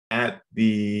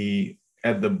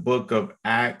at the book of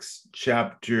Acts,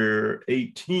 chapter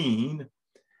 18.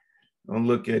 I'll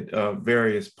look at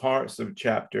various parts of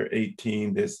chapter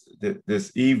 18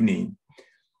 this evening.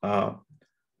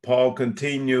 Paul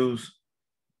continues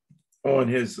on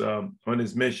his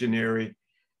missionary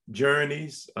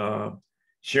journeys,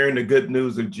 sharing the good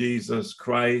news of Jesus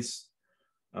Christ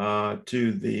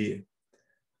to the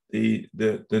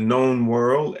known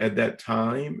world at that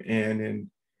time, and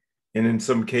in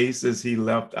some cases he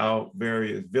left out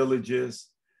various villages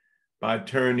by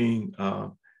turning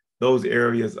those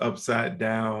areas upside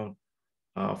down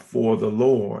for the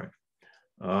Lord.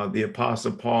 The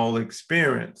Apostle Paul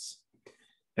experienced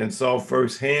and saw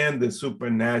firsthand the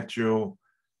supernatural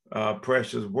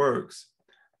precious works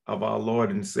of our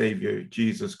Lord and Savior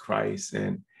Jesus Christ.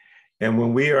 And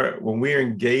when we are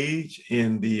engaged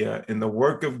in the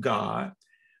work of God,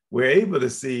 we're able to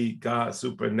see God's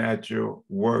supernatural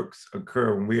works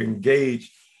occur. When we're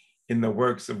engaged in the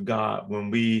works of God, when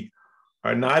we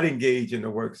are not engaged in the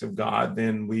works of God,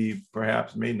 then we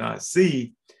perhaps may not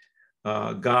see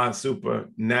God's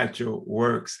supernatural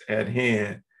works at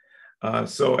hand.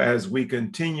 So as we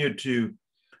continue to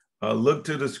look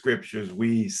to the scriptures,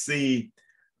 we see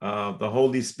the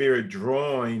Holy Spirit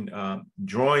drawing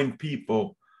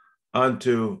people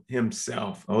unto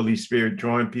himself. Holy Spirit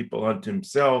drawing people unto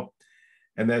himself.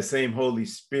 And that same Holy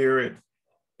Spirit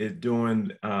is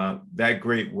doing that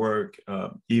great work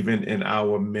even in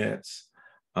our midst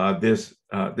this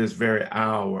very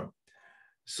hour.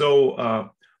 So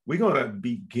we're going to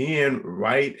begin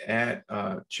right at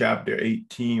chapter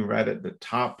 18, right at the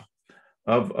top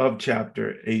of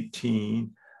chapter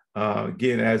 18.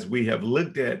 Again, as we have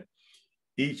looked at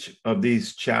each of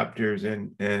these chapters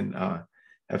and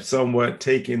have somewhat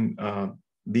taken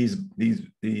these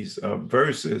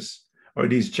verses or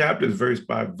these chapters verse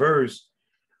by verse,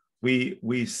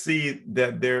 we see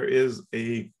that there is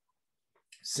a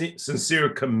sincere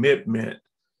commitment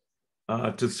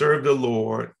to serve the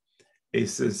Lord, a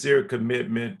sincere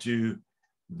commitment to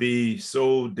be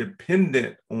so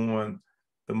dependent on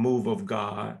the move of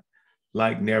God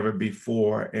like never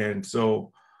before. And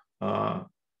so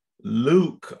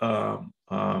Luke,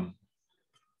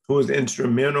 who is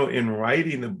instrumental in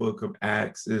writing the book of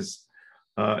Acts, is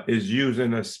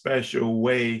using a special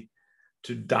way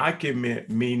to document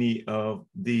many of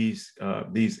these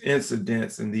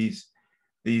incidents and these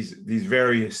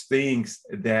various things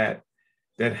that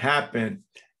happen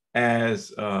as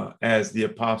the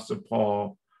Apostle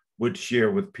Paul would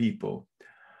share with people.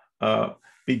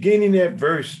 Beginning at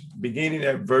verse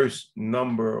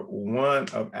number 1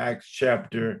 of Acts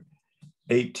chapter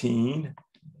 18,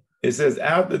 it says,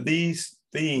 after these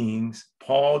things,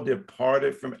 Paul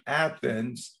departed from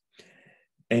Athens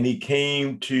and he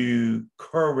came to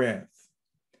Corinth.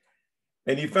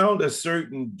 And he found a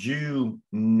certain Jew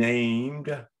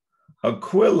named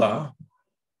Aquila,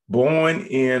 born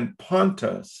in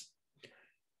Pontus,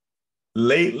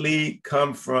 lately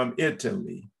come from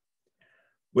Italy,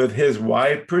 with his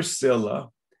wife Priscilla,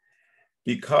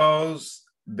 because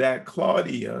that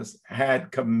Claudius had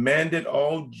commanded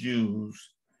all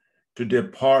Jews to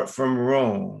depart from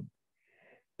Rome,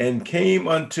 and came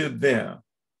unto them.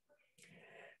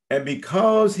 And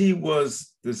because he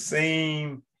was the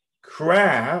same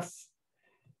craft,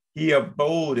 he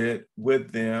abode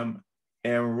with them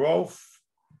and wrought,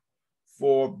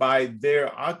 for by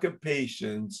their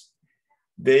occupations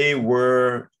they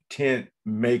were tent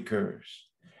makers.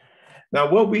 Now,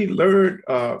 what we learned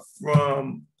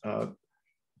from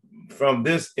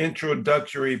this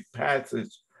introductory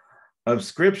passage of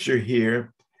scripture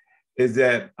here is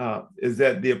that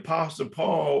the Apostle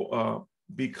Paul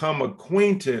become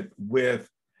acquainted with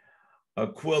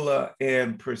Aquila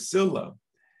and Priscilla,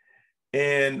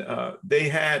 and they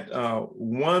had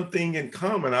one thing in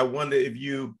common. I wonder if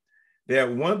they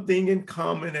had one thing in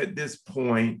common at this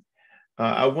point.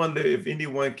 I wonder if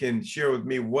anyone can share with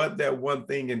me what that one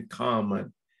thing in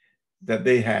common that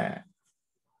they had.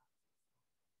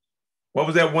 What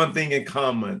was that one thing in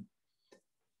common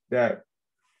that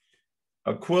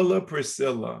Aquila,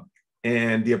 Priscilla,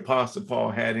 and the Apostle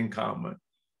Paul had in common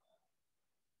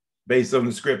based on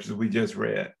the scriptures we just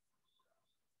read?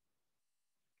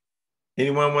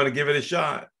 Anyone want to give it a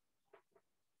shot?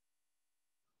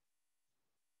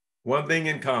 One thing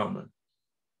in common.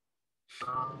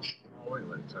 Wait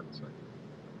 10 seconds.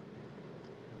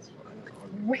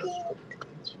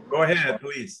 Go ahead,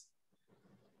 please.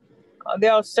 They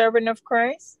are servant of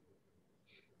Christ?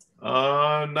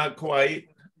 Not quite.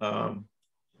 Look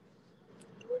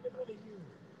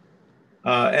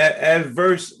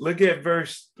at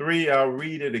verse 3, I'll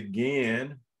read it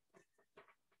again.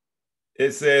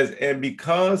 it says, and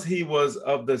because he was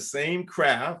of the same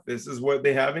craft, this is what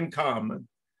they have in common,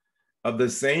 of the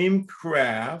same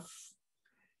craft,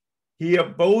 he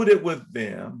aboded with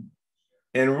them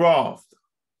in wrath,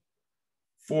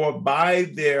 for by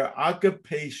their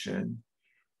occupation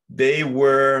they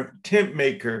were tent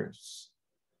makers.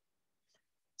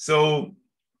 So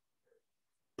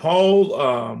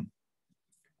Paul,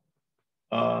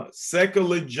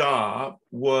 secular job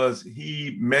was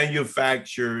he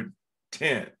manufactured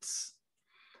tents.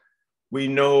 We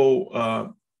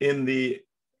know in the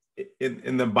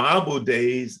Bible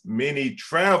days, many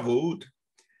traveled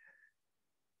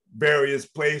various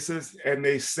places and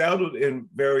they settled in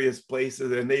various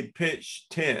places and they pitched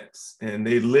tents and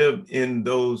they lived in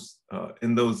those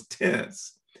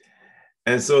tents.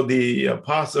 And so the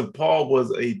Apostle Paul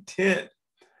was a tent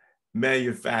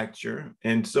manufacturer.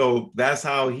 And so that's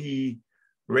how he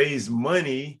raised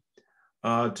money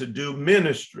to do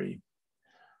ministry.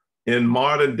 In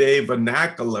modern day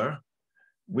vernacular,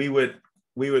 we would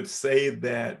say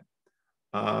that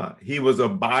he was a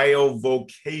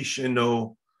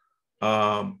bivocational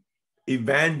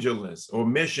evangelist or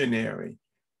missionary,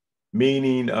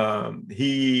 meaning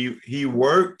he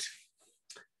worked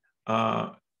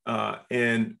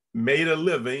and made a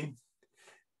living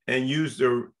and used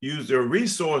the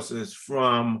resources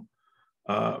from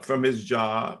his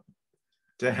job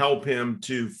to help him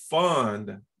to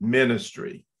fund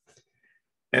ministry.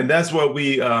 And that's what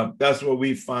we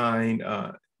find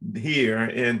here.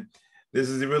 And this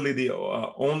is really the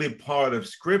only part of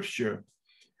Scripture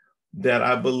that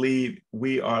I believe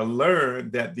we are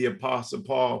learned that the Apostle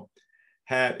Paul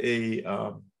had a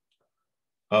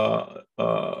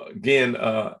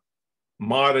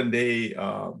modern day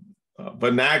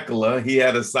vernacular. He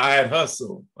had a side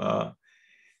hustle.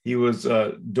 He was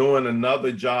doing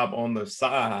another job on the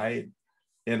side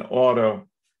in order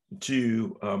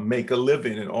to make a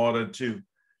living, in order to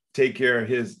take care of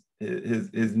his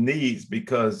needs,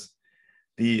 because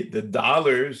the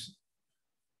dollars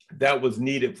that was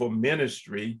needed for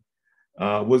ministry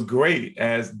was great,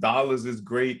 as dollars is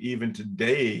great even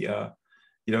today.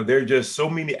 There are just so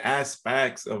many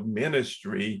aspects of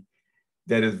ministry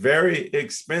that is very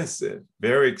expensive.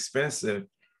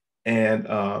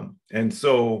 And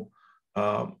so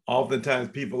oftentimes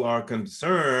people are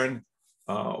concerned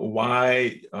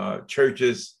why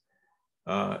churches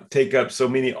take up so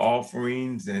many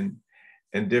offerings and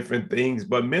different things,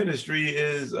 but ministry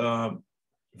is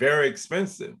very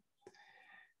expensive.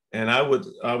 And I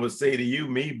would say to you,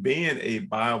 me being a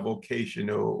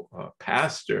bivocational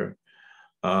pastor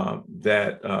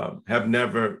that have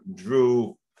never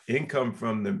drew income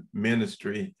from the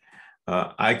ministry,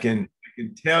 I can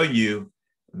tell you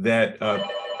that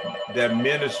that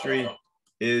ministry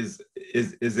is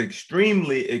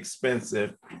extremely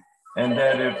expensive, and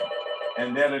that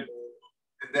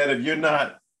if you're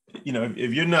not,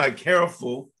 if you're not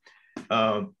careful,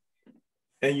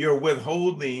 and you're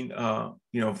withholding,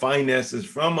 finances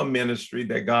from a ministry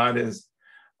that God has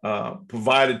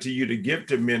provided to you to give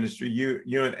to ministry,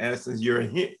 you're in essence, you're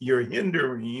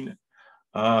hindering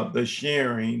the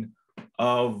sharing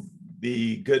of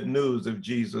the good news of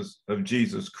Jesus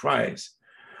Christ.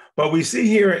 But we see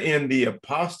here in the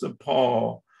Apostle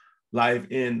Paul life,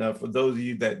 for those of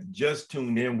you that just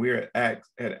tuned in, we're at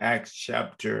Acts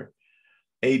chapter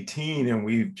 18, and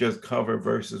we've just covered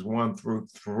verses 1 through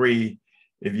 3,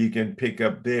 if you can pick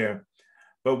up there.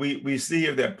 But we see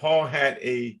here that Paul had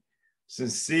a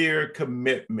sincere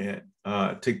commitment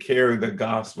to carry the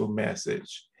gospel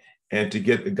message and to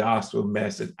get the gospel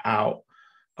message out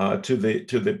to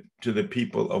the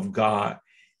people of God,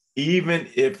 even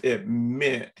if it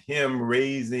meant him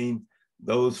raising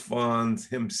those funds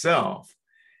himself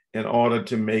in order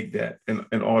to make that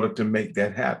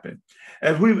happen.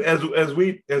 As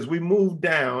we move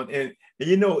down, and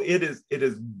it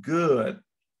is good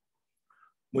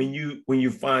when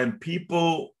you find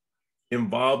people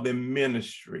involved in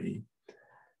ministry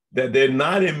that they're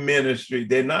not in ministry,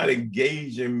 they're not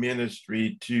engaged in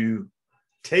ministry to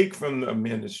take from the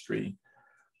ministry,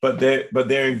 but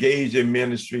they're engaged in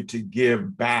ministry to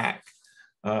give back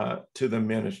to the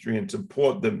ministry and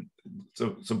support the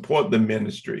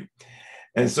ministry.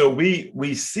 And so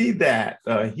we see that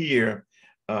here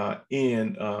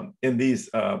in these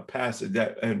passages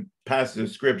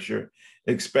of Scripture,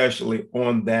 especially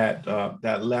on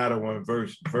that latter one,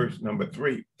 verse number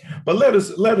 3. But let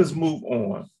us move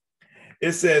on.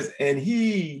 It says, and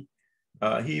he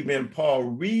being Paul,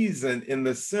 reasoned in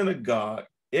the synagogue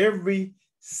every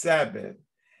Sabbath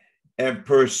and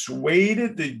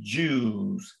persuaded the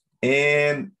Jews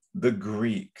and the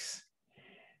Greeks.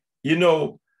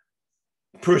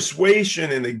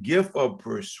 persuasion and the gift of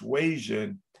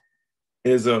persuasion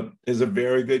is a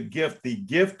very good gift. The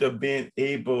gift of being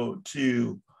able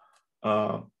to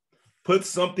put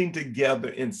something together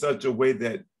in such a way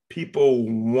that people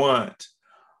want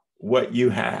what you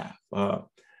have.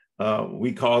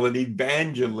 We call it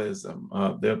evangelism.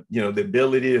 The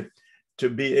ability to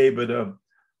be able to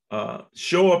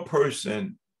show a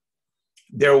person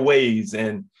their ways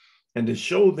and to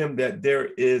show them that there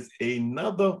is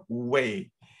another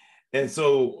way. And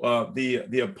so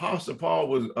the Apostle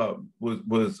Paul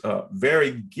was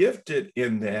very gifted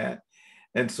in that.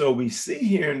 And so we see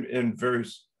here in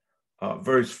verse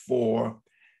 4,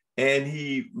 and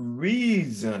he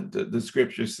reasoned, the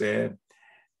scripture said,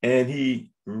 and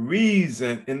he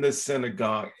reasoned in the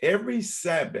synagogue every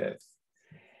Sabbath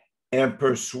and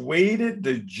persuaded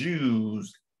the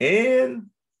Jews and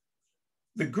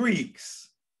the Greeks.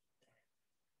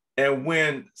 And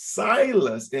when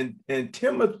Silas and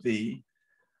Timothy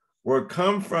were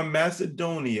come from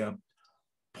Macedonia,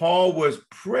 Paul was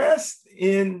pressed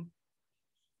in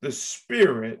the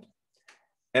spirit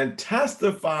and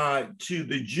testified to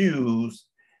the Jews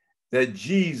that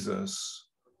Jesus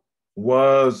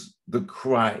was the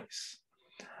Christ.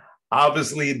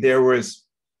 Obviously, there was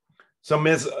some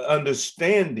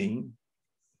misunderstanding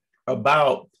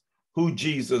about who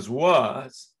Jesus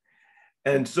was.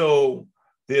 And so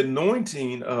the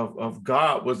anointing of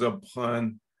God was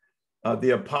upon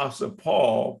the Apostle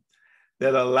Paul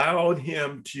that allowed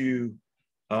him to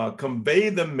convey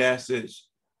the message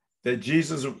that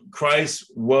Jesus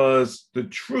Christ was the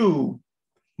true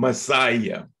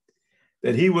Messiah,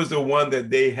 that he was the one that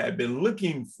they had been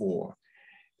looking for,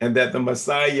 and that the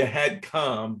Messiah had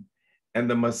come and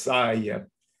the Messiah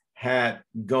had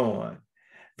gone.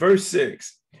 Verse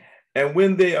 6, and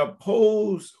when they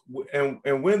opposed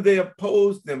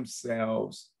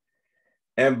themselves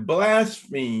and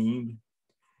blasphemed,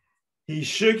 he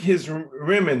shook his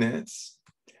remnants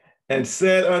and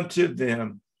said unto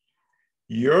them,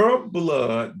 your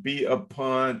blood be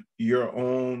upon your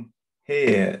own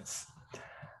heads.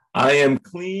 I am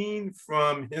clean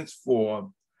from henceforth.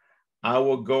 I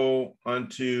will go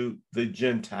unto the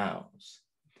Gentiles.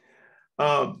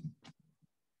 In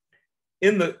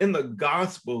the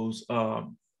Gospels, a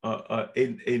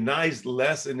nice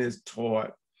lesson is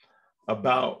taught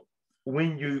about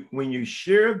when you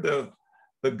share the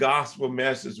gospel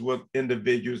message with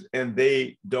individuals and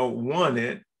they don't want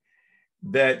it,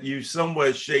 that you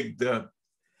somewhat shake the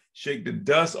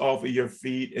dust off of your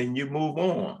feet and you move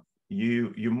on.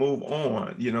 You move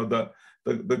on. You know, the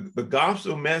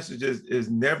gospel message is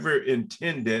never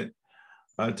intended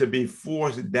to be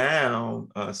forced down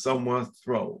someone's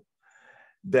throat.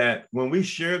 That when we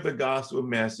share the gospel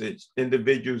message,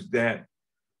 individuals that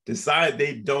decide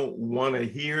they don't want to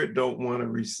hear it, don't want to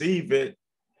receive it,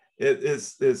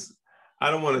 it's I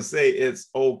don't want to say it's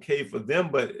okay for them,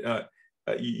 but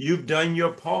you've done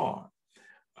your part.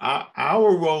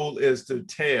 Our role is to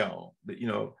tell,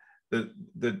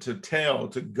 to tell,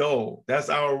 to go. That's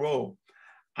our role.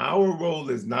 Our role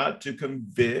is not to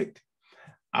convict.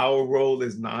 Our role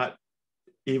is not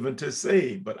even to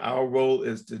save, but our role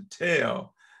is to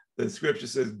tell. The scripture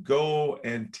says, go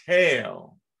and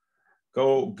tell.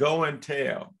 Go and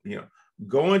tell.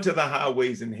 Go into the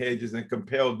highways and hedges and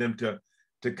compel them to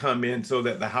come in so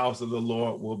that the house of the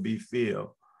Lord will be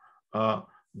filled.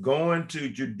 Going to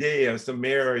Judea,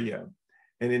 Samaria,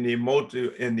 and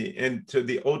into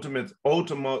the ultimate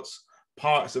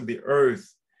parts of the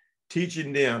earth,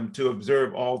 teaching them to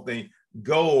observe all things.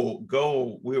 Go.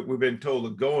 We've been told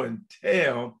to go and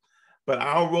tell, but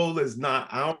our role is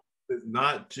not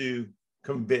to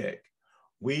convict.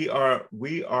 We are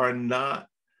not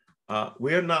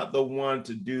the one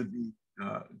to do the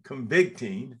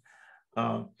convicting.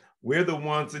 We're the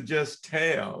ones to just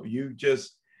tell. You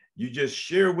just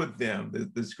share with them.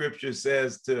 The scripture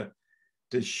says to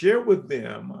share with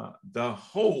them the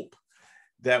hope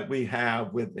that we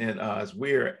have within us.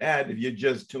 We're at, if you're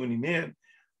just tuning in,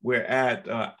 we're at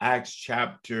Acts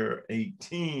chapter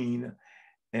 18,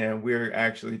 and we're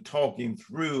actually talking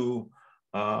through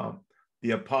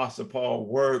the Apostle Paul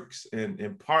works and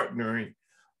partnering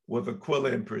with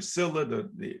Aquila and Priscilla,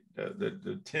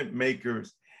 the tent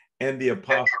makers, and the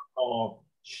Apostle Paul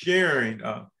sharing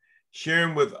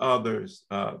with others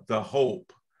the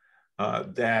hope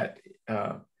that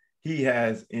he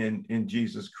has in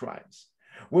Jesus Christ.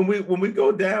 When we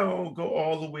go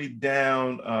all the way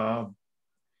down,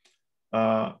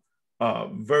 go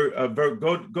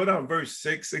down verse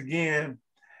 6 again.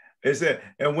 It said,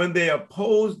 and when they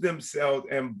opposed themselves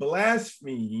and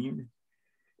blasphemed,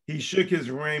 He shook his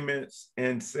raiments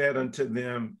and said unto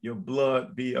them, your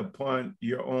blood be upon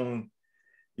your own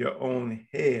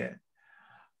head.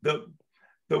 The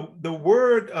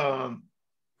word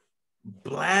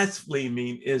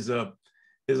blaspheming is a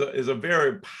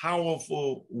very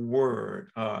powerful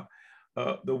word.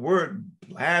 The word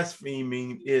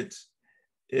blaspheming is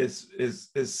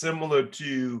similar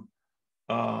to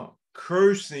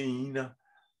cursing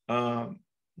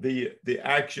the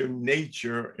actual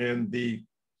nature and the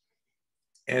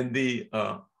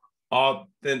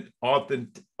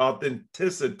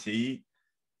authenticity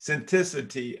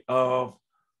of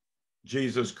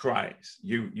Jesus Christ.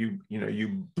 You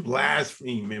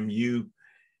blaspheme him. You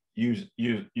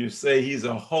say he's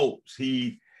a hoax.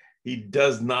 He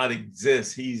does not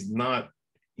exist. He's not,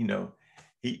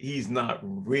 he's not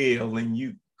real, and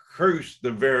you curse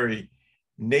the very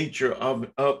nature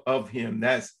of him.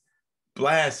 That's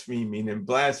blaspheming, and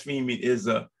blaspheming is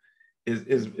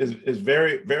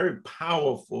very, very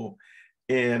powerful.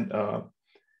 And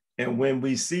when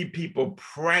we see people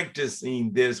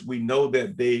practicing this, we know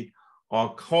that they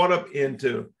are caught up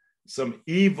into some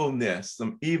evilness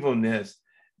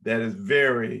that is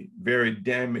very, very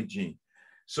damaging.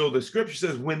 So the scripture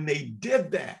says when they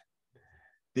did that,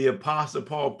 the Apostle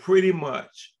Paul pretty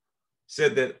much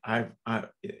said that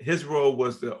his role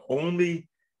was to only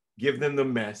give them the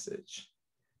message,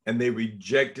 and they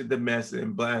rejected the message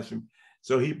and blasphemed.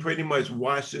 So he pretty much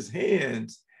washed his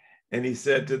hands, and he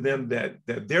said to them that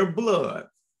their blood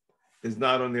is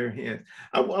not on their hands.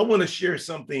 I want to share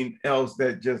something else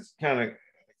that just kind of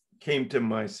came to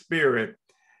my spirit,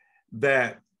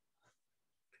 that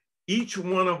each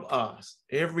one of us,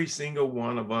 every single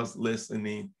one of us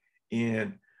listening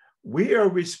in, we are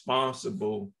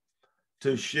responsible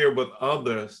to share with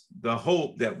others the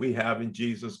hope that we have in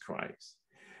Jesus Christ.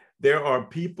 There are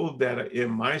people that are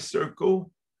in my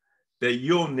circle that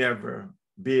you'll never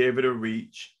be able to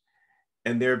reach.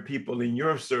 And there are people in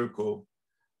your circle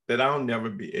that I'll never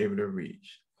be able to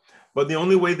reach. But the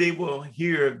only way they will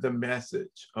hear the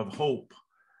message of hope,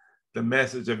 the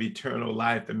message of eternal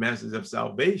life, the message of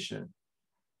salvation,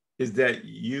 is that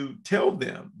you tell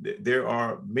them. There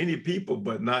are many people,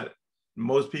 but not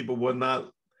most people will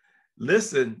not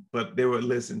listen, but they will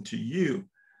listen to you.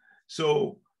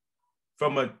 So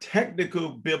from a technical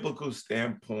biblical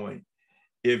standpoint,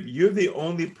 if you're the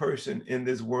only person in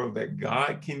this world that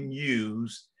God can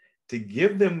use to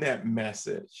give them that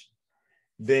message,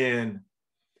 then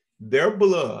their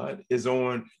blood is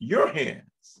on your hands.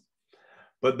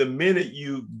 But the minute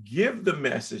you give the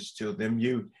message to them,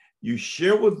 you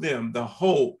share with them the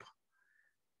hope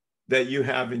that you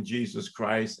have in Jesus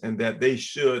Christ, and that they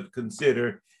should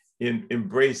consider in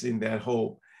embracing that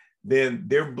hope, then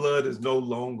their blood is no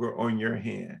longer on your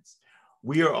hands.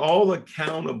 We are all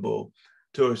accountable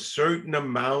to a certain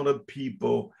amount of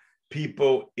people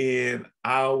in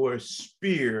our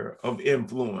sphere of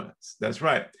influence. That's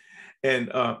right.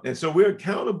 And so we're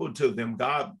accountable to them.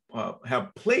 God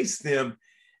have placed them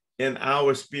in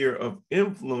our sphere of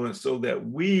influence so that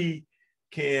we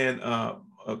can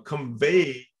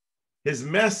convey his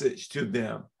message to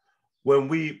them. When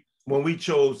we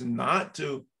chose not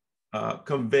to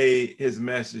convey his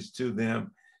message to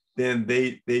them, then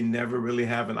they never really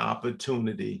have an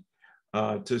opportunity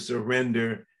to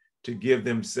surrender, to give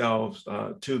themselves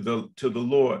to the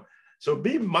Lord. So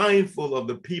be mindful of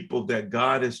the people that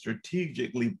God has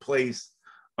strategically placed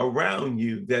around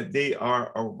you, that they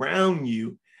are around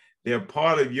you. They're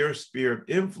part of your sphere of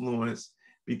influence,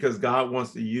 because God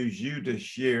wants to use you to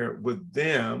share with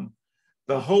them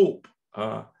the hope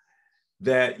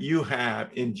that you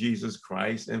have in Jesus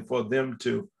Christ, and for them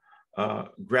to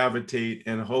gravitate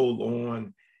and hold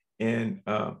on and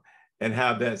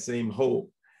have that same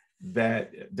hope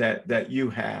that you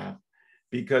have.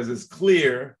 Because it's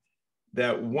clear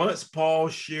that once Paul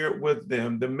shared with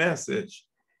them the message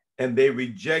and they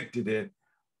rejected it,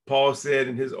 Paul said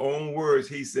in his own words,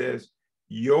 he says,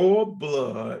 your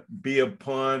blood be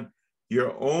upon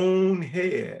your own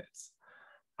heads.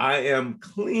 I am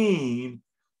clean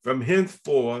from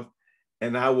henceforth,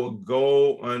 and I will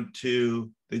go unto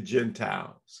the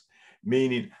Gentiles.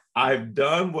 Meaning, I've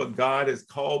done what God has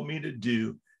called me to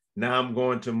do. Now I'm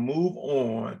going to move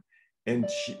on and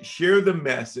share the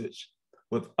message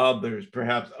with others,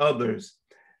 perhaps others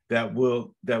that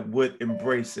would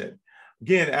embrace it.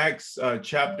 Again, Acts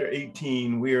chapter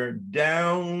 18, we are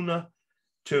down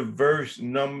to verse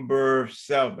number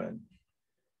 7.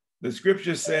 The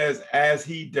scripture says, as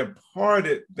he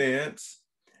departed thence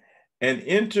and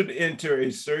entered into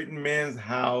a certain man's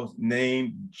house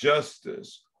named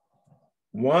Justus,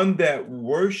 one that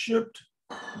worshiped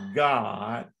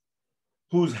God,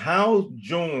 whose house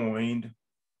joined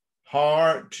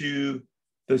hard to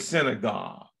the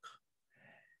synagogue.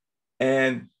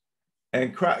 And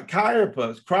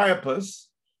Caiaphas,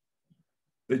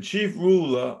 the chief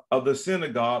ruler of the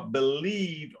synagogue,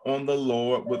 believed on the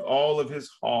Lord with all of his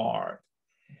heart.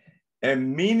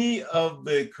 And many of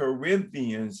the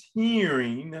Corinthians,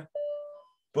 hearing,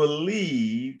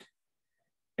 believed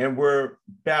and were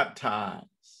baptized.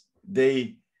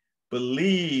 They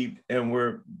believed and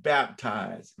were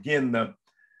baptized. Again,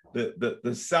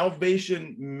 the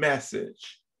salvation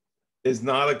message is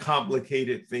not a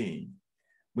complicated thing.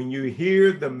 When you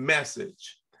hear the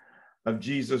message of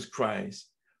Jesus Christ,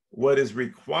 what is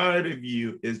required of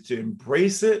you is to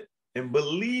embrace it and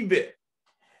believe it.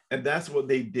 And that's what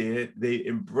they did. They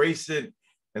embraced it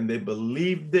and they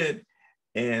believed it.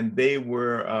 And they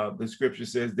were, the scripture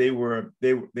says they were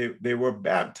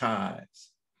baptized.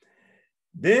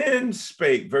 Then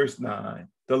spake, verse 9,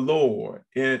 the Lord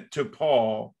to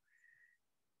Paul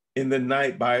in the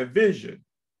night by a vision.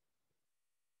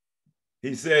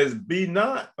 He says, be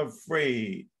not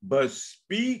afraid, but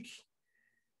speak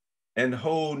and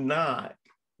hold not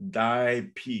thy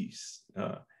peace.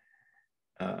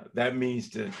 That means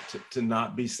to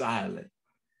not be silent.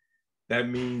 That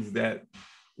means that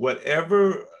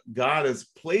whatever God has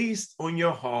placed on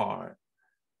your heart,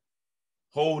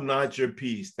 hold not your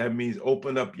peace. That means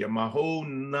open up your mouth. Hold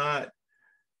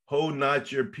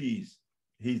not your peace.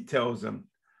 He tells him,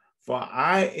 for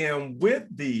I am with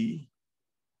thee,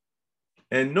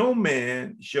 and no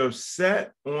man shall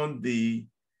set on thee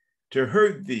to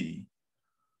hurt thee,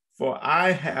 for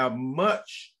I have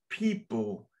much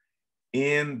people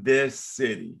in this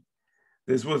city.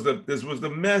 This was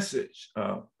the message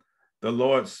the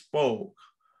Lord spoke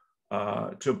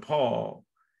to Paul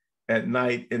at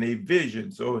night in a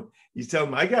vision. So he's telling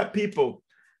him, I got people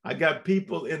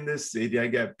in this city. I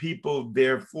got people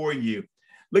there for you.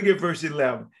 Look at verse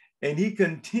 11. And he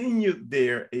continued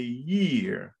there 1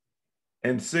 year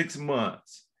and 6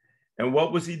 months. And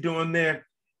what was he doing there?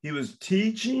 He was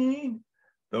teaching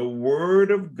the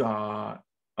word of God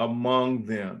among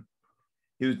them.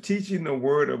 He was teaching the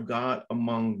word of God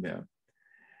among them.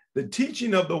 The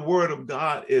teaching of the word of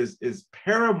God is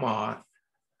paramount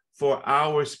for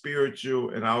our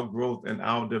spiritual and our growth and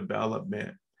our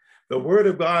development. The word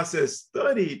of God says,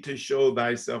 study to show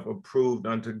thyself approved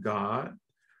unto God,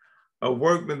 a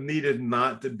workman needed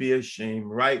not to be ashamed,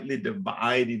 rightly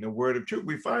dividing the word of truth.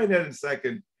 We find that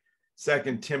in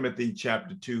 2 Timothy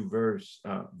chapter 2, verse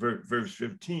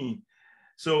 15.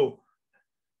 So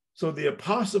the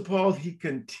Apostle Paul, he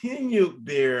continued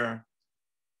there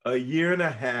 1.5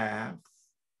 years,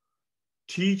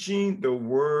 teaching the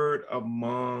word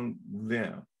among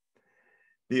them.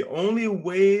 The only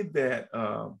way that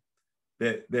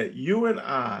that you and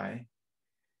I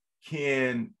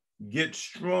can get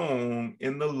strong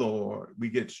in the Lord, we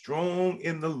get strong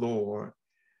in the Lord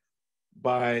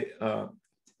by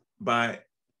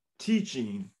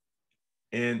teaching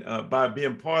and by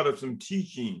being part of some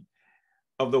teaching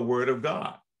of the word of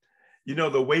God. You know,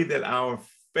 the way that our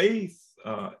faith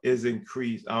is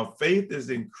increased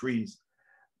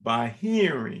by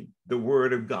hearing the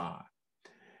word of God.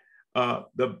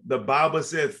 The Bible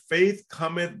says faith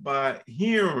cometh by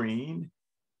hearing,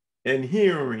 and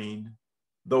hearing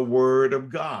the word of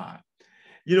God.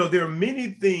 You know, there are many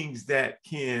things that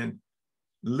can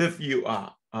lift you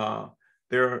up.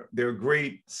 There are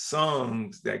great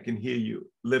songs that can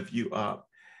lift you up.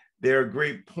 There are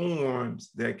great poems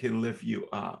that can lift you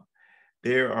up.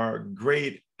 There are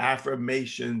great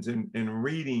affirmations and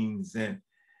readings and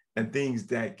things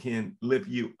that can lift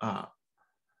you up.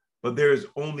 But there's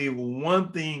only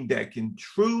one thing that can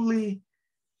truly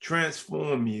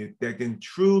transform you, that can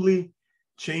truly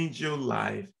change your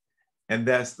life, and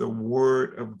that's the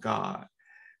word of God.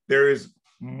 There is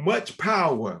much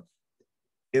power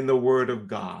in the word of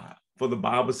God. For the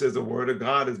Bible says the word of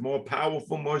God is more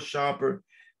powerful, more sharper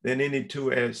than any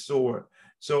two-edged sword.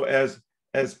 So as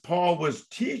Paul was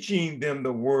teaching them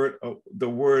the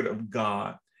word of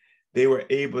God, they were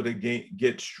able to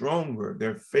get stronger.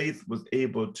 Their faith was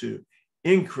able to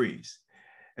increase.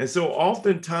 And so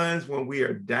oftentimes when we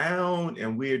are down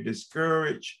and we are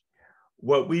discouraged,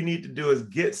 what we need to do is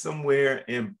get somewhere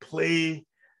and play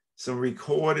some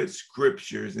recorded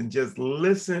scriptures and just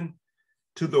listen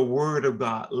to the word of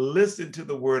God. Listen to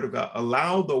the word of God.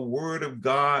 Allow the word of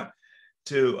God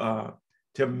to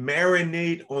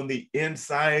marinate on the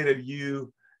inside of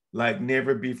you like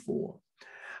never before.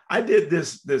 I did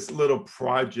this little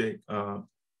project. I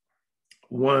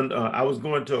was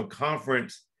going to a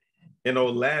conference in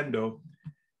Orlando,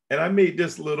 I made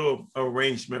this little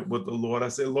arrangement with the Lord. I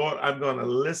said, Lord, I'm going to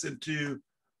listen to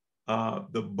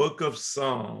the book of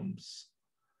Psalms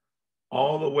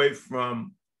all the way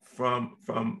from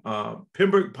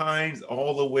Pembroke Pines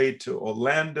all the way to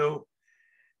Orlando,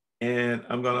 and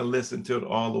I'm going to listen to it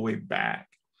all the way back.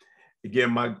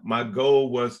 Again, my goal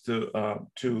was to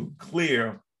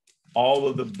clear all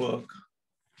of the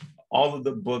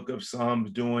book of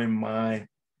Psalms during my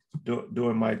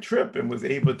trip, and was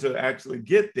able to actually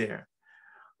get there.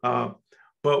 But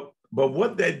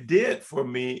what that did for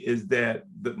me is that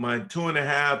my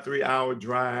 2.5, 3 hour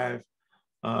drive,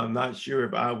 I'm not sure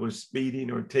if I was speeding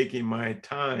or taking my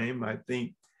time. I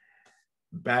think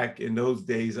back in those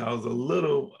days, I was a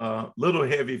little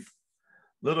heavy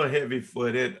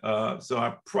footed. So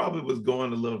I probably was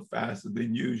going a little faster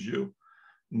than usual.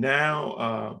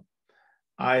 Now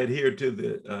I adhere to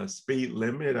the speed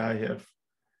limit. I have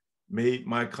made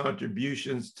my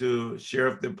contributions to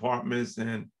sheriff departments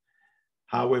and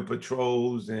highway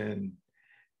patrols and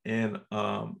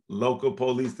local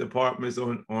police departments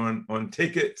on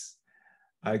tickets.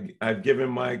 I've given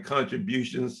my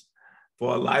contributions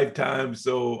for a lifetime,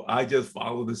 so I just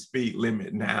follow the speed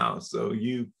limit now. So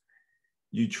you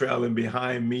trailing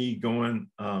behind me going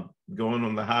on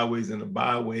the highways and the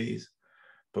byways,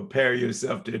 prepare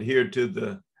yourself to adhere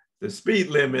to the speed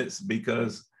limits,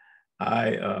 because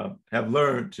I have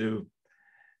learned to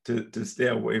stay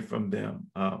away from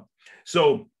them.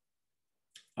 So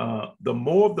the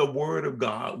more of the word of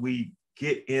God we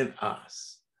get in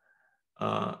us,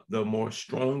 the more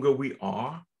stronger we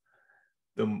are,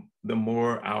 the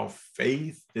more our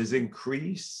faith is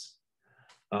increased,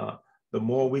 the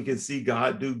more we can see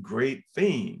God do great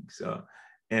things.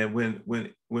 And when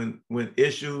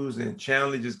issues and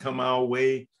challenges come our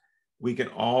way, we can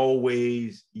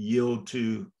always yield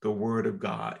to the word of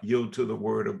God, yield to the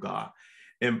word of God.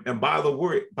 And by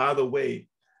the way,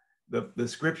 the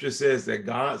scripture says that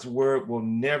God's word will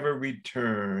never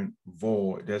return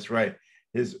void. That's right.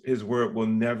 His word will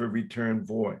never return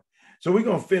void. So we're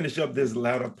going to finish up this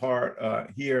latter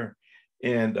part here,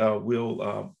 and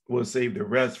we'll save the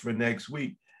rest for next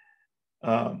week.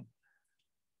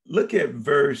 Look at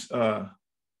verse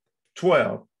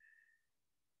 12.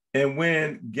 And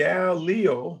when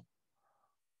Gallio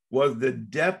was the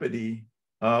deputy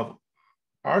of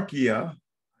Archaea,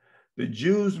 the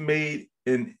Jews made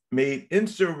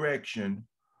insurrection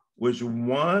with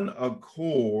one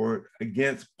accord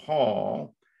against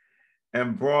Paul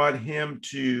and brought him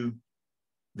to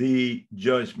the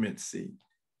judgment seat,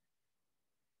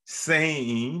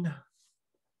 saying,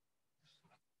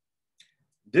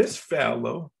 "This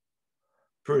fellow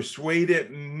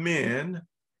persuaded men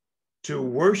to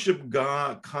worship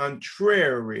God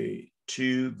contrary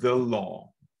to the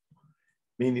law,"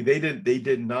 meaning they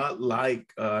did not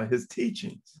like his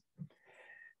teachings.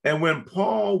 And when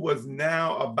Paul was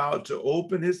now about to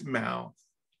open his mouth,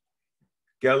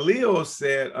 Gallio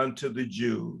said unto the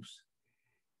Jews,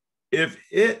 "If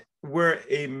it were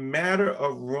a matter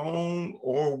of wrong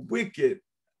or wicked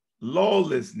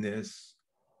lawlessness,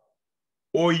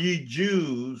 or ye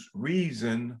Jews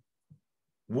reason,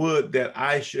 would that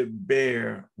I should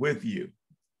bear with you.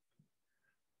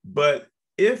 But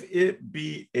if it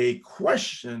be a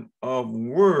question of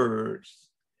words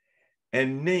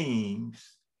and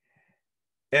names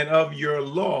and of your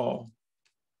law,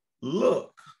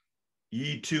 look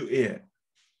ye to it.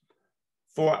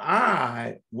 For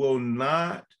I will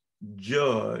not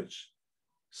judge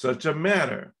such a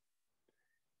matter."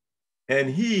 And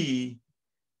he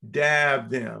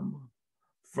dabbed them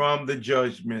from the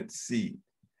judgment seat.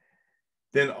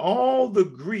 Then all the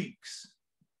Greeks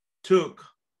took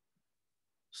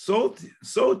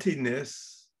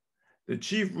Sotinus, the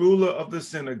chief ruler of the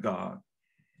synagogue,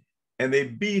 and they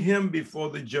beat him before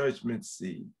the judgment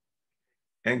seat.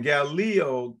 And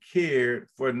Gallio cared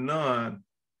for none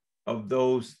of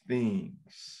those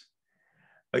things.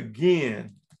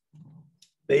 Again,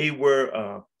 they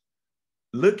were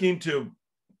looking to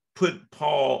put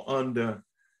Paul under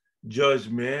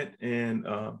judgment and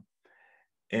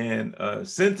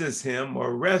sentence him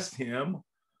or arrest him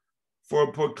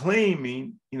for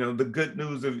proclaiming, the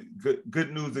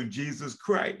good news of Jesus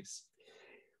Christ.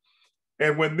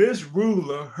 And when this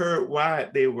ruler heard why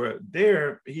they were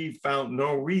there, he found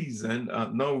no reason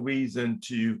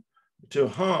to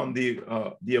harm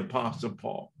the Apostle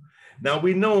Paul. Now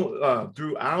we know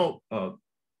throughout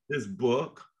this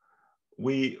book,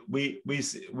 we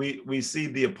see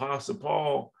the Apostle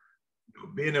Paul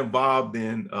being involved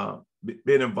in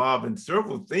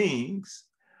several things,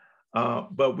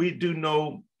 but we do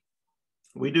know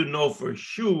for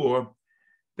sure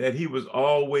that he was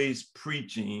always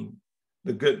preaching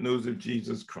the good news of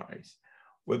Jesus Christ,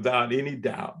 without any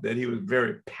doubt that he was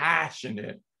very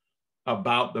passionate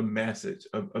about the message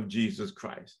of Jesus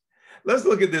Christ. Let's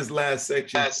look at this last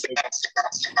section as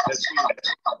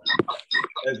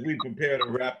we prepare to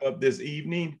wrap up this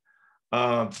evening.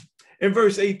 In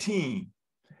verse 18,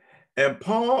 and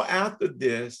Paul after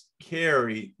this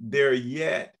carried there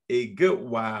yet a good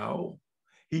while.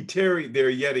 He tarried there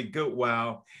yet a good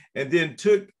while, and then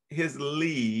took his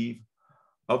leave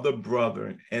of the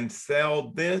brethren and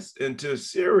sailed thence into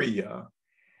Syria,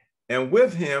 and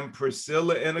with him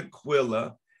Priscilla and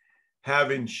Aquila,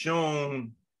 having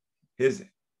shown his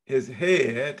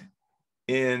head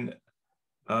in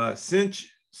Cenchreae,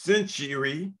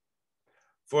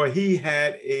 for he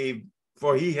had a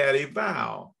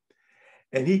vow,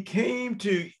 and he came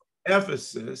to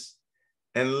Ephesus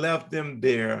and left them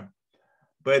there.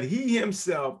 But he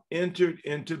himself entered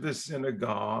into the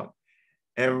synagogue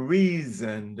and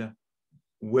reasoned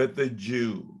with the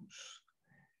Jews.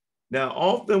 Now,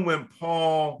 often when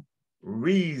Paul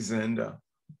reasoned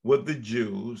with the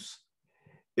Jews,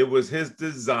 it was his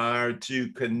desire to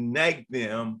connect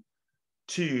them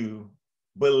to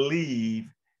believe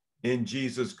in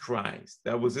Jesus Christ.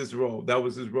 That was his role. That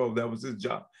was his role. That was his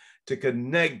job, to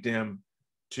connect them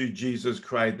to Jesus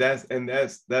Christ. That's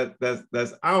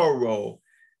our role,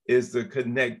 is to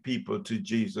connect people to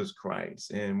Jesus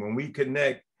Christ. And when we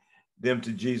connect them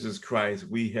to Jesus Christ,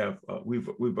 we've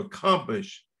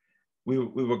accomplished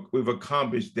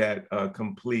that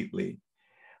completely.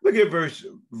 Look at verse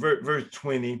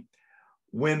 20.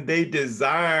 When they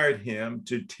desired him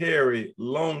to tarry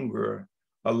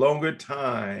a longer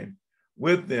time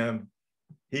with them,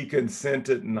 he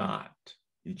consented not.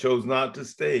 He chose not to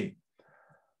stay,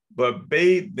 but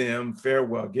bade them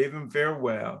farewell, gave them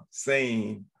farewell,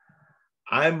 saying,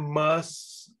 I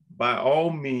must by all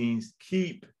means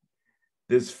keep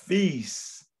this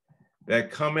feast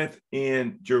that cometh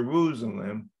in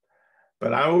Jerusalem,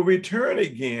 but I will return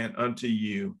again unto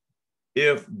you,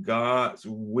 if God's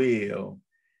will.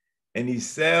 And he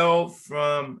sailed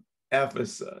from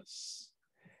Ephesus.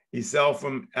 He sailed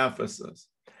from Ephesus.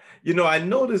 You know, I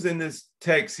notice in this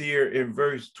text here in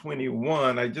verse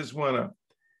 21, I just want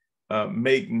to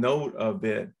make note of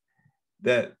it,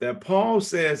 that Paul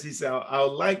says, he said, I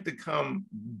would like to come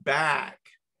back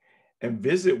and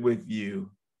visit with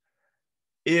you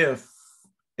if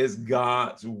it's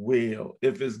God's will,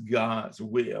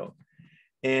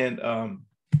 And,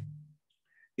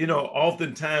 you know,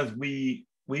 oftentimes we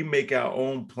make our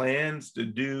own plans to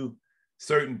do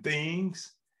certain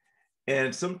things.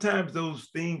 And sometimes those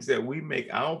things that we make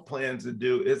our plans to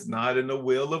do, it's not in the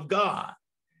will of God.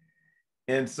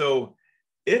 And so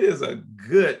it is a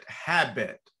good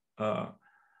habit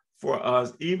for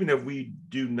us, even if we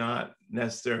do not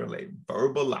necessarily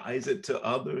verbalize it to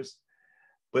others,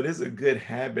 but it's a good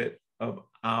habit of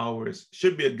ours,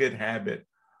 should be a good habit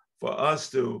for us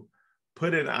to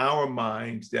put in our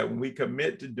minds that when we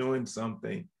commit to doing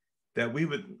something, that we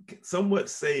would somewhat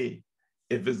say,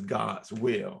 if it's God's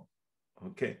will,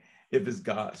 okay? If it's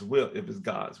God's will,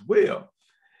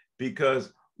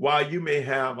 because while you may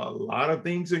have a lot of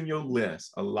things in your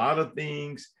list, a lot of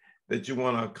things that you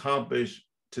want to accomplish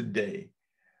today,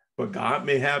 but God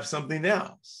may have something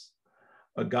else,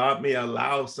 or God may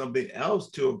allow something else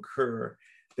to occur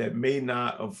that may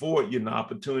not afford you an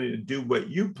opportunity to do what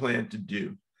you plan to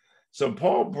do. So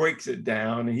Paul breaks it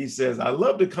down and he says, I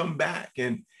love to come back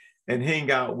and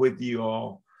hang out with you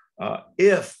all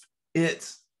if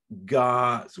it's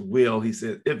God's will. He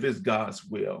said, if it's God's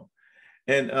will.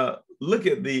 And look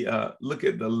at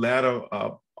the latter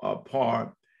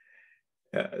part.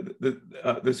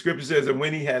 The scripture says, and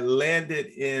when he had landed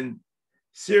in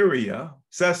Caesarea,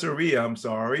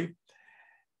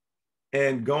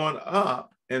 and gone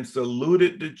up and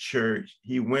saluted the church,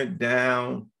 he went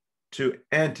down to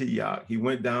Antioch.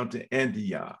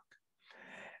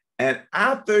 And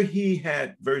after he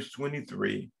had, verse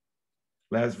 23,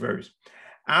 last verse,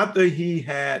 after he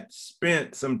had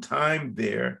spent some time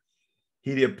there,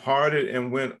 he departed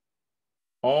and went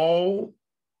all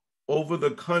over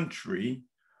the country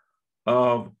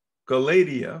of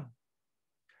Galatia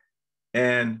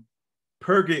and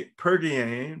Phrygia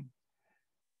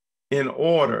in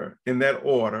that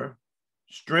order,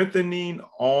 strengthening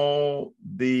all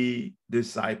the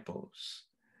disciples.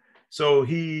 So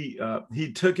he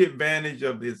took advantage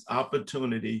of this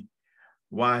opportunity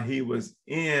while he was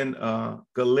in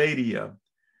Galatia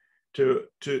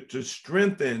to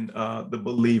strengthen the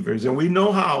believers. And we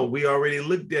know how, we already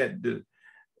looked at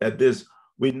this,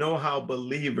 we know how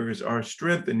believers are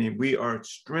strengthening. We are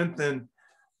strengthened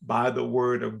by the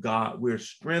word of God. We're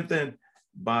strengthened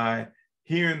by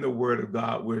hearing the word of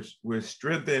God. We're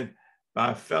strengthened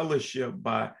by fellowship,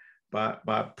 by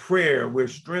prayer. We're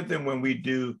strengthened when we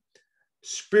do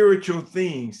spiritual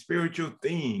things.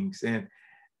 And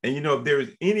you know, if there's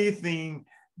anything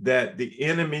that the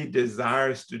enemy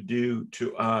desires to do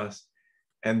to us,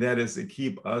 and that is to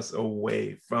keep us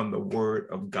away from the word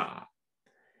of God.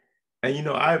 And you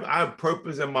know, I've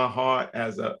purpose in my heart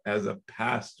as a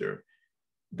pastor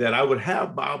that I would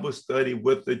have Bible study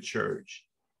with the church,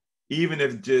 even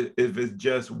if it's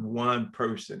just one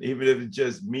person, even if it's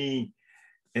just me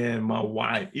and my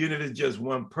wife, even if it's just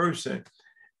one person,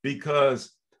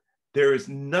 because there is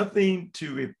nothing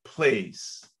to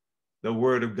replace the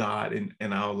word of God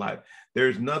in our life.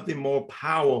 There's nothing more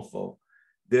powerful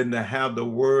than to have the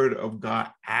word of God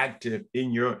active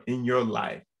in your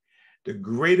life. The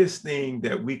greatest thing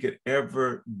that we could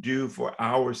ever do for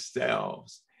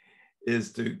ourselves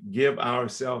is to give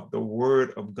ourselves the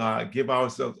word of God, give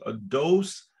ourselves a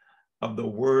dose of the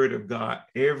word of God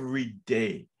every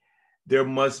day. There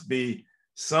must be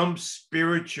some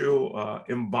spiritual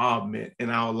involvement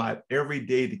in our life every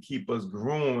day to keep us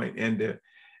growing and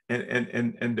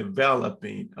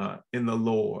developing in the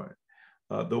Lord.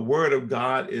 The word of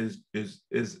God is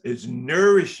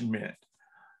nourishment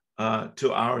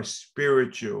to our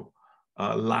spiritual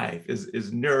life.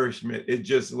 Is nourishment. It's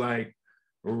just like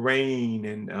rain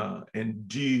and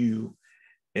dew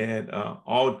and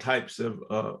all types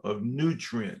of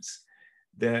nutrients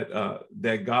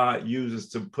that God uses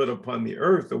to put upon the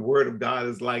earth. The word of God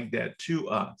is like that to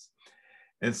us.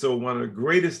 And so one of the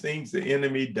greatest things the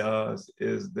enemy does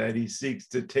is that he seeks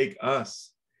to take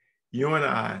us, you and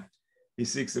I, he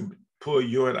seeks to pull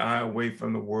you and I away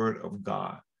from the word of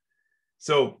God.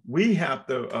 So we have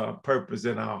the purpose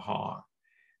in our heart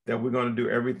that we're going to do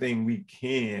everything we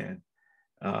can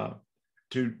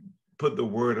to put the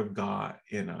word of God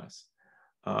in us.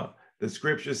 The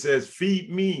scripture says,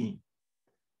 feed me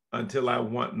until I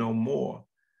want no more.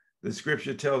 The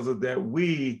scripture tells us that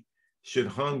we should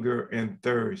hunger and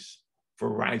thirst for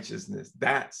righteousness.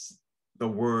 That's the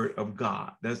word of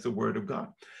God. That's the word of God.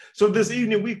 So this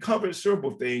evening we covered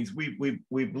several things.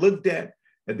 We've looked at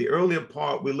the earlier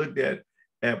part, we looked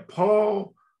at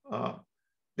Paul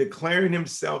declaring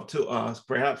himself to us,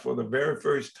 perhaps for the very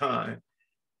first time,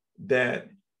 that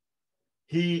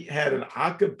he had an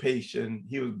occupation,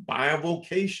 he was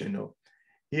bivocational.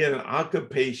 He had an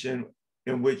occupation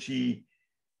in which he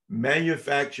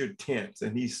manufactured tents,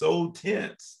 and he sold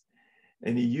tents,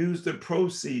 and he used the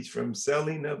proceeds from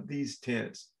selling of these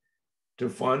tents to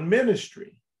fund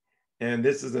ministry. And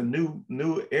this is a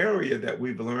new area that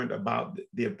we've learned about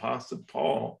the Apostle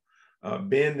Paul,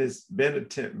 being a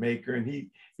tent maker, and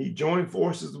he joined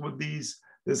forces with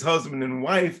this husband and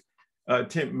wife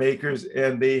tent makers,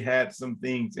 and they had some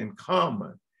things in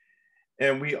common.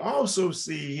 And we also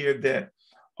see here that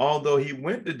although he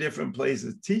went to different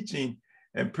places teaching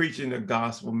and preaching the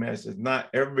gospel message, not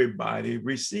everybody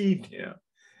received him.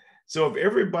 So if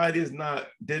everybody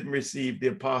didn't receive the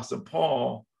Apostle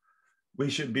Paul, we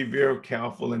should be very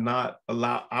careful and not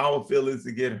allow our feelings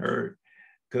to get hurt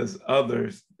because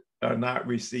others are not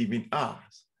receiving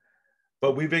us.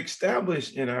 But we've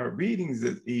established in our readings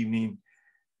this evening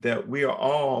that we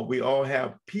all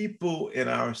have people in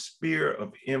our sphere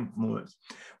of influence.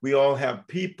 We all have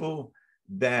people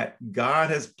that God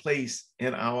has placed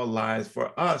in our lives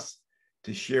for us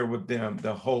to share with them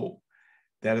the hope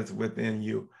that is within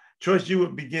you. Trust you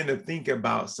would begin to think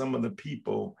about some of the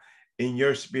people in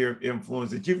your sphere of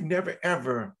influence that you've never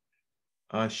ever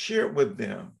shared with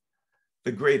them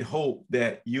the great hope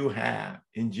that you have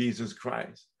in Jesus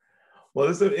Christ. Well,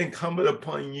 it's incumbent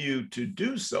upon you to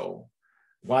do so.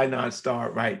 Why not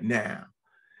start right now?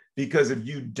 Because if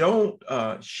you don't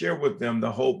share with them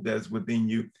the hope that's within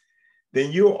you,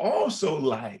 then you're also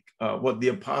like what the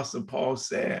Apostle Paul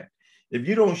said. If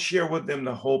you don't share with them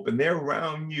the hope and they're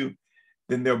around you,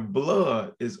 then their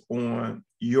blood is on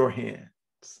your hands.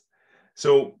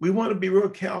 So we want to be real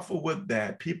careful with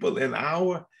that. People in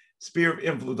our sphere of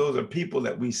influence, those are people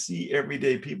that we see every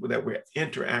day, people that we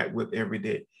interact with every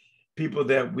day, people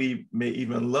that we may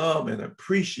even love and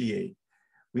appreciate.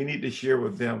 We need to share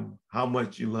with them how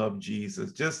much you love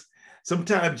Jesus.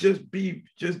 Sometimes be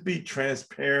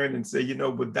transparent and say, you know,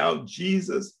 without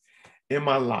Jesus in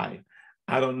my life,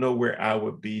 I don't know where I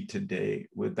would be today.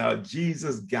 Without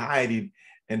Jesus guiding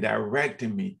and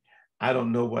directing me, I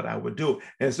don't know what I would do.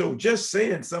 And so just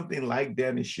saying something like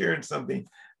that and sharing something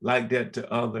like that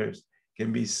to others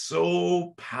can be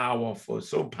so powerful,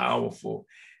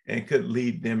 and could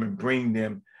lead them and bring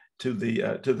them to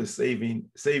the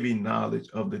saving knowledge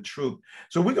of the truth.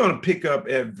 So we're going to pick up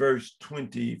at verse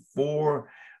 24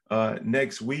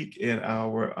 next week in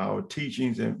our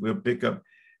teachings, and we'll pick up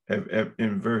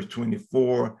in verse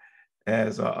 24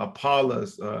 as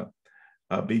Apollos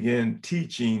began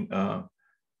teaching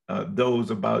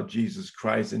those about Jesus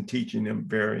Christ and teaching them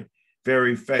very,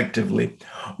 very effectively.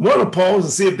 I want to pause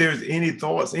and see if there's any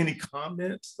thoughts, any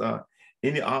comments,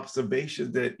 any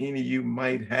observations that any of you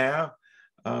might have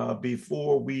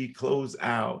before we close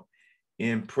out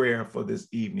in prayer for this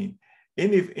evening.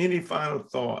 Any final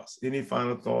thoughts? Any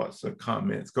final thoughts or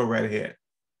comments? Go right ahead.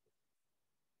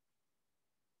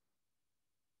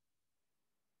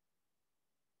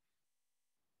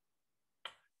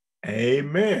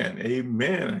 Amen.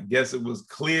 Amen. I guess it was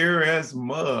clear as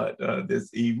mud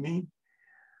this evening.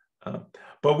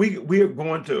 But we are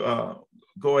going to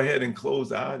go ahead and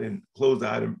close out in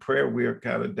prayer. We are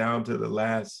kind of down to the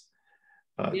last.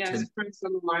 Yes, praise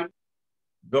the Lord.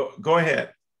 Go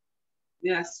ahead.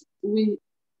 Yes,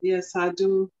 I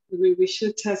do agree. We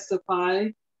should testify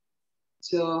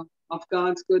of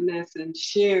God's goodness and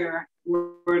share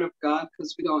the word of God,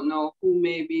 because we don't know who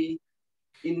may be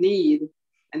in need,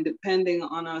 and depending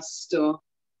on us for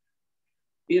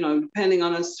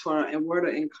a word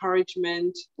of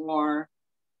encouragement, or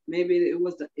maybe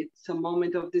it's a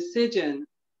moment of decision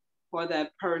for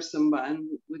that person, but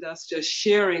with us just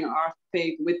sharing our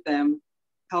faith with them,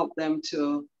 help them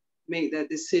to make that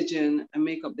decision and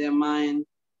make up their mind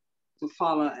to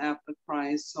follow after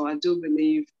Christ. So I do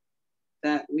believe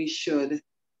that we should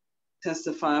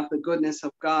testify of the goodness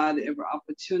of God every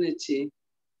opportunity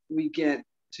we get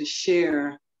to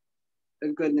share the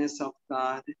goodness of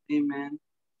God. Amen.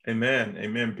 Amen.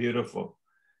 Amen. Beautiful.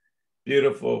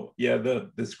 Beautiful. Yeah,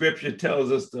 the scripture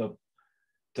tells us to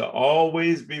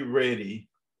always be ready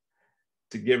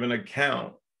to give an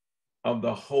account of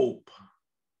the hope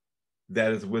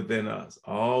that is within us.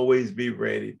 Always be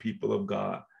ready, people of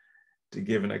God, to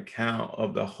give an account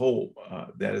of the hope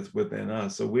that is within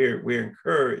us. So we're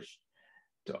encouraged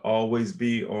to always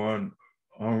be on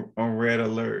red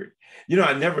alert. You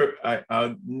know,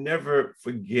 I'll never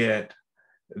forget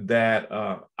that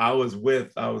I was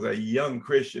a young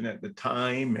Christian at the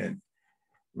time and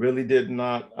really did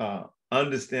not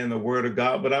understand the word of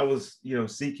God, but I was,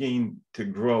 seeking to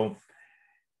grow.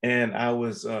 And I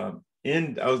was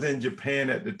in Japan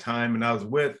at the time, and I was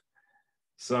with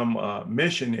some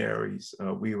missionaries.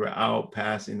 We were out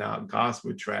passing out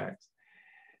gospel tracts,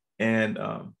 and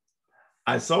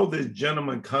I saw this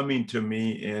gentleman coming to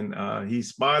me, and he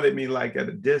spotted me like at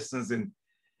a distance, and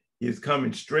he was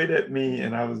coming straight at me,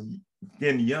 and I was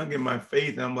getting young in my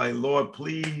faith. And I'm like, Lord,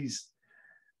 please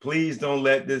don't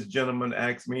let this gentleman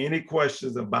ask me any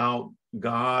questions about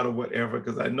God or whatever,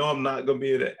 because I know I'm not going to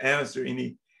be able to answer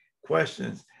any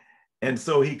questions. And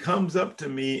so he comes up to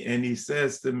me and he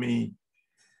says to me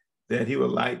that he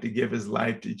would like to give his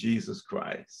life to Jesus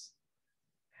Christ.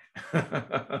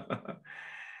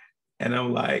 And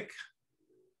I'm like,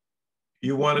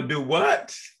 you want to do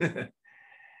what?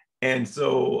 And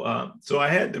so I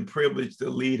had the privilege to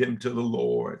lead him to the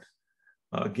Lord.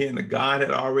 Again, God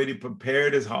had already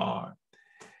prepared his heart,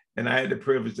 and I had the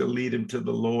privilege to lead him to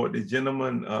the Lord. The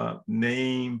gentleman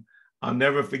name, I'll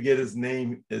never forget his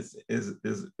name, is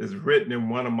written in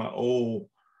one of my old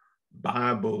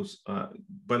Bibles,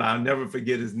 but I'll never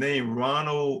forget his name.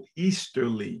 Ronald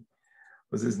Easterly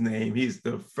was his name. He's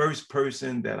the first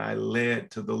person that I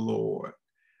led to the Lord.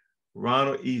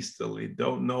 Ronald Easterly.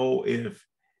 Don't know if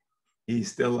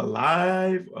he's still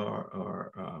alive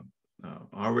or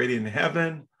already in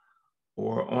heaven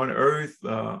or on earth,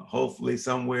 hopefully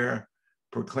somewhere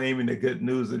proclaiming the good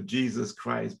news of Jesus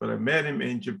Christ. But I met him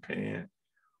in Japan,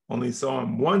 only saw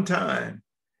him one time,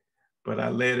 but I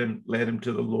led him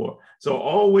to the Lord. So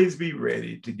always be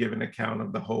ready to give an account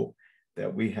of the hope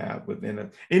that we have within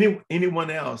us. Anyone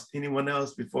else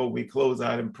before we close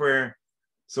out in prayer?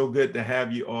 So good to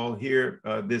have you all here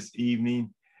this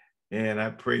evening. And I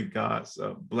pray God's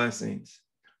blessings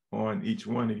on each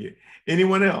one of you.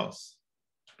 Anyone else?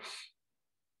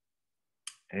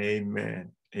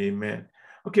 Amen. Amen.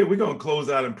 Okay, we're going to close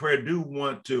out in prayer. I do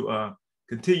want to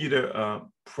continue to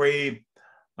pray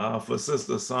for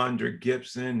Sister Sandra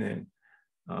Gibson and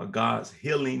God's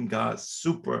healing, God's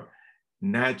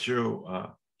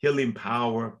supernatural healing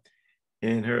power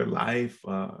in her life.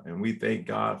 And we thank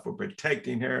God for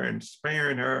protecting her and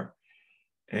sparing her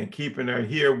and keeping her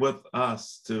here with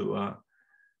us to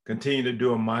continue to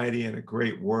do a mighty and a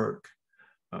great work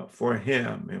for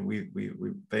him. And we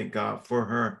thank God for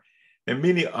her and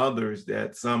many others,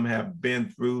 that some have been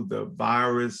through the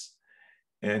virus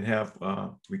and have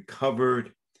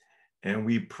recovered. And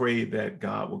we pray that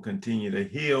God will continue to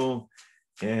heal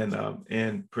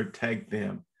and protect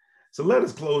them. So let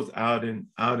us close out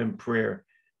in prayer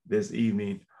this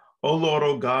evening. Oh Lord,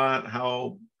 oh God,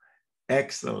 how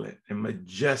excellent and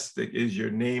majestic is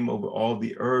your name over all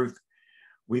the earth.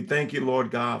 We thank you, Lord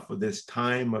God, for this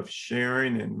time of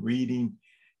sharing and reading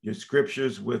your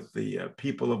scriptures with the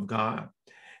people of God.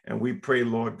 And we pray,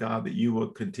 Lord God, that you will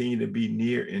continue to be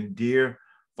near and dear,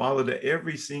 Father, to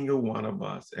every single one of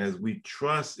us as we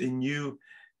trust in you,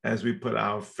 as we put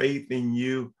our faith in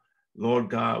you. Lord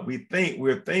God,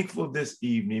 we're thankful this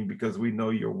evening because we know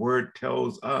your word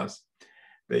tells us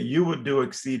that you will do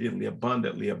exceedingly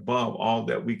abundantly above all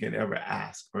that we can ever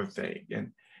ask or think.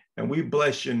 And we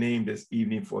bless your name this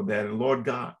evening for that. And Lord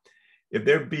God, if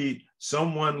there be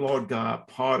someone, Lord God,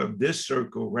 part of this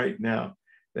circle right now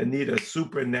that need a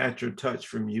supernatural touch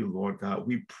from you, Lord God,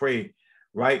 we pray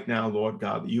right now, Lord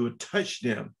God, that you would touch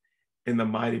them in the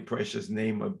mighty precious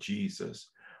name of Jesus.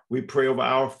 We pray over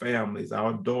our families,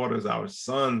 our daughters, our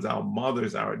sons, our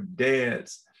mothers, our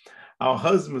dads, our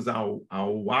husbands, our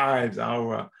wives,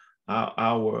 our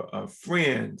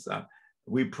friends.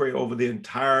 We pray over the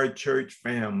entire church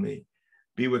family.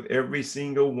 Be with every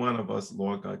single one of us,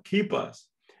 Lord God. Keep us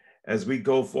as we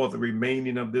go forth the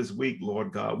remaining of this week,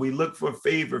 Lord God. We look for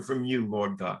favor from you,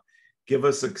 Lord God. Give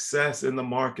us success in the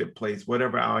marketplace,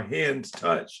 whatever our hands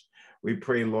touch. We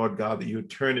pray, Lord God, that you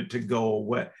turn it to gold.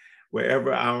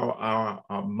 Wherever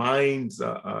our minds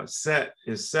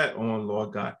is set on,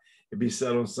 Lord God, it be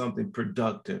set on something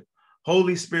productive.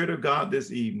 Holy Spirit of God,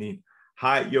 this evening,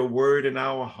 hide your word in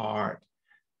our heart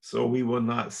so we will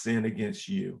not sin against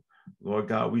you. Lord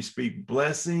God, we speak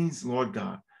blessings, Lord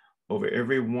God, over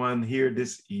everyone here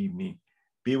this evening.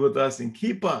 Be with us and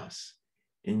keep us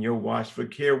in your watchful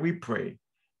care, we pray,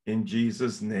 in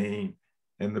Jesus' name.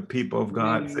 And the people of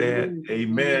God said,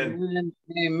 amen. Amen,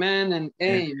 amen, and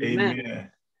amen.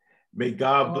 Amen. May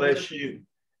God bless you.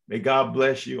 May God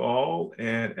bless you all.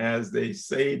 And as they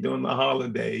say during the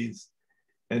holidays,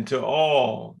 and to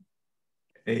all,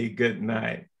 a good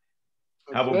night.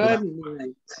 Have a good blessed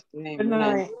night. Good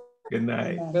night. Good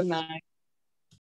night. Good night.